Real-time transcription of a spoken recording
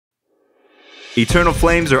Eternal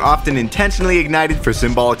flames are often intentionally ignited for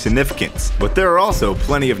symbolic significance, but there are also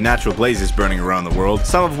plenty of natural blazes burning around the world,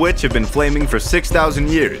 some of which have been flaming for 6,000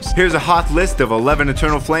 years. Here's a hot list of 11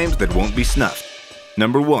 eternal flames that won't be snuffed.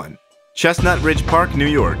 Number 1. Chestnut Ridge Park, New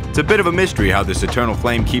York. It's a bit of a mystery how this eternal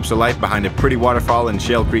flame keeps alight behind a pretty waterfall in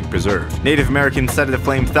Shale Creek Preserve. Native Americans set it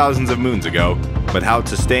aflame thousands of moons ago, but how it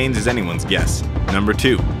sustains is anyone's guess. Number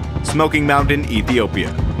 2. Smoking Mountain,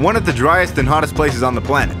 Ethiopia. One of the driest and hottest places on the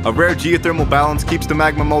planet. A rare geothermal balance keeps the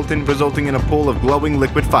magma molten, resulting in a pool of glowing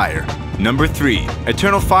liquid fire. Number 3.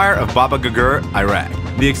 Eternal Fire of Baba Gurgur, Iraq.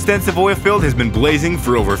 The extensive oil field has been blazing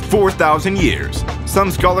for over 4,000 years.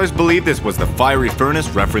 Some scholars believe this was the fiery furnace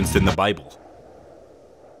referenced in the Bible.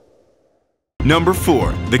 Number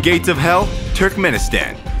 4. The Gates of Hell,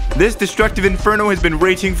 Turkmenistan. This destructive inferno has been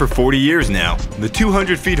raging for 40 years now. The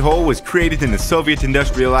 200-feet hole was created in a Soviet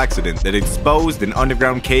industrial accident that exposed an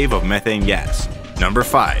underground cave of methane gas. Number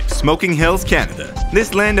 5. Smoking Hills, Canada.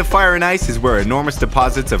 This land of fire and ice is where enormous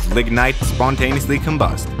deposits of lignite spontaneously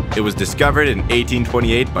combust. It was discovered in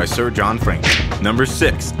 1828 by Sir John Franklin. Number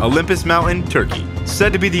 6. Olympus Mountain, Turkey.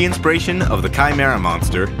 Said to be the inspiration of the Chimera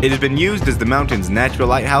monster, it has been used as the mountain's natural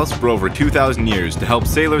lighthouse for over 2,000 years to help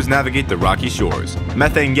sailors navigate the rocky shores.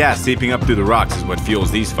 Methane gas seeping up through the rocks is what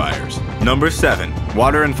fuels these fires. Number 7.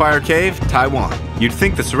 Water and Fire Cave, Taiwan. You'd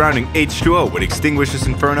think the surrounding H2O would extinguish this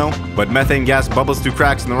inferno, but methane gas bubbles through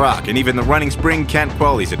cracks in the rock, and even the running spring can't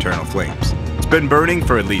quell these eternal flames. It's been burning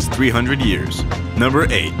for at least 300 years. Number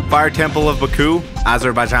 8. Fire Temple of Baku,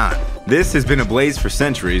 Azerbaijan. This has been ablaze for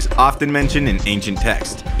centuries, often mentioned in ancient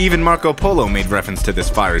texts. Even Marco Polo made reference to this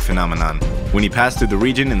fiery phenomenon when he passed through the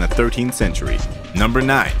region in the 13th century. Number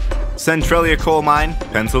 9. Centralia Coal Mine,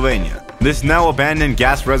 Pennsylvania. This now abandoned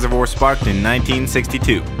gas reservoir sparked in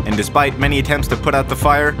 1962, and despite many attempts to put out the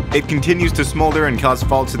fire, it continues to smolder and cause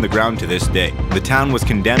faults in the ground to this day. The town was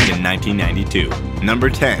condemned in 1992. Number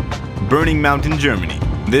 10. Burning Mountain, Germany.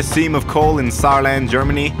 This seam of coal in Saarland,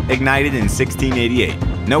 Germany, ignited in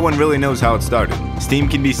 1688. No one really knows how it started. Steam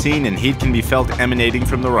can be seen and heat can be felt emanating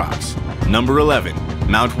from the rocks. Number 11.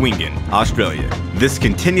 Mount Wigan, Australia. This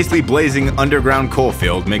continuously blazing underground coal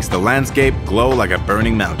field makes the landscape glow like a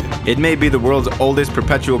burning mountain. It may be the world's oldest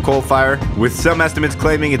perpetual coal fire, with some estimates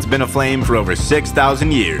claiming it's been aflame for over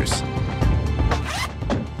 6,000 years.